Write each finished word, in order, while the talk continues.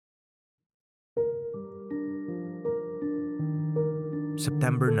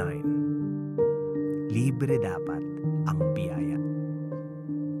September 9. Libre dapat ang biyaya.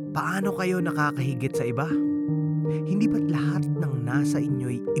 Paano kayo nakakahigit sa iba? Hindi ba't lahat ng nasa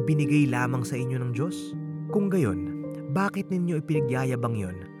inyo'y ibinigay lamang sa inyo ng Diyos? Kung gayon, bakit ninyo ipinagyayabang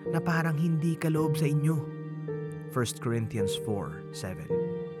yon na parang hindi kaloob sa inyo? 1 Corinthians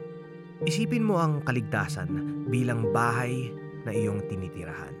 4:7. Isipin mo ang kaligtasan bilang bahay na iyong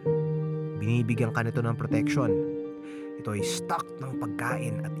tinitirahan. Binibigyan ka nito ng protection. Ito ay stock ng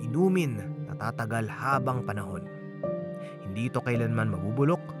pagkain at inumin na tatagal habang panahon. Hindi ito kailanman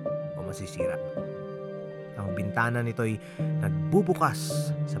mabubulok o masisira. Ang bintana nito ay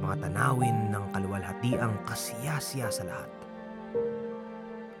nagbubukas sa mga tanawin ng kaluwalhatiang kasiyasiya sa lahat.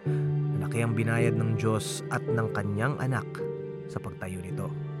 Malaki ang binayad ng Diyos at ng kanyang anak sa pagtayo nito.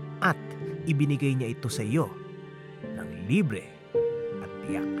 At ibinigay niya ito sa iyo ng libre at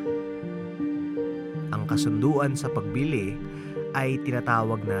tiyak. Ang kasunduan sa pagbili ay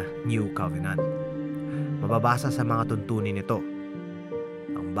tinatawag na New Covenant. Mababasa sa mga tuntunin nito.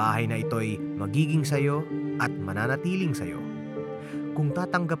 Ang bahay na ito ay magiging sayo at mananatiling sayo kung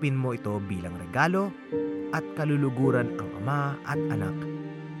tatanggapin mo ito bilang regalo at kaluluguran ang ama at anak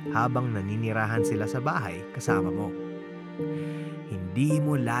habang naninirahan sila sa bahay kasama mo. Hindi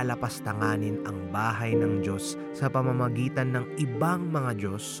mo lalapastanganin ang bahay ng Diyos sa pamamagitan ng ibang mga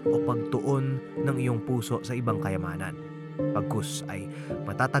Diyos o pagtuon ng iyong puso sa ibang kayamanan. Pagkus ay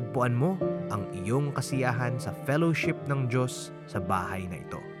matatagpuan mo ang iyong kasiyahan sa fellowship ng Diyos sa bahay na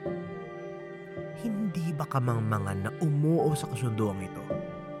ito. Hindi ba kamangmangan na umuo sa kasunduang ito?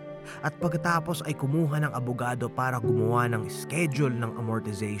 At pagkatapos ay kumuha ng abogado para gumawa ng schedule ng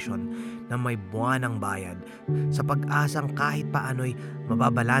amortization na may buwanang bayad sa pag-asang kahit paano'y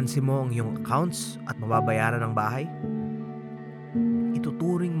mababalanse mo ang iyong accounts at mababayaran ang bahay?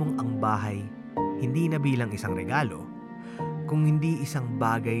 Ituturing mong ang bahay hindi na bilang isang regalo, kung hindi isang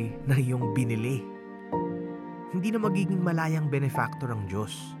bagay na iyong binili. Hindi na magiging malayang benefactor ang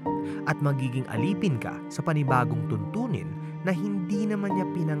Diyos at magiging alipin ka sa panibagong tuntunin na hindi naman niya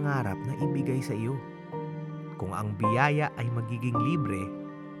pinangarap na ibigay sa iyo. Kung ang biyaya ay magiging libre,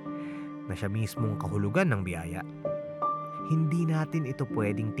 na siya mismong kahulugan ng biyaya, hindi natin ito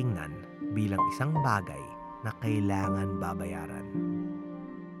pwedeng tingnan bilang isang bagay na kailangan babayaran.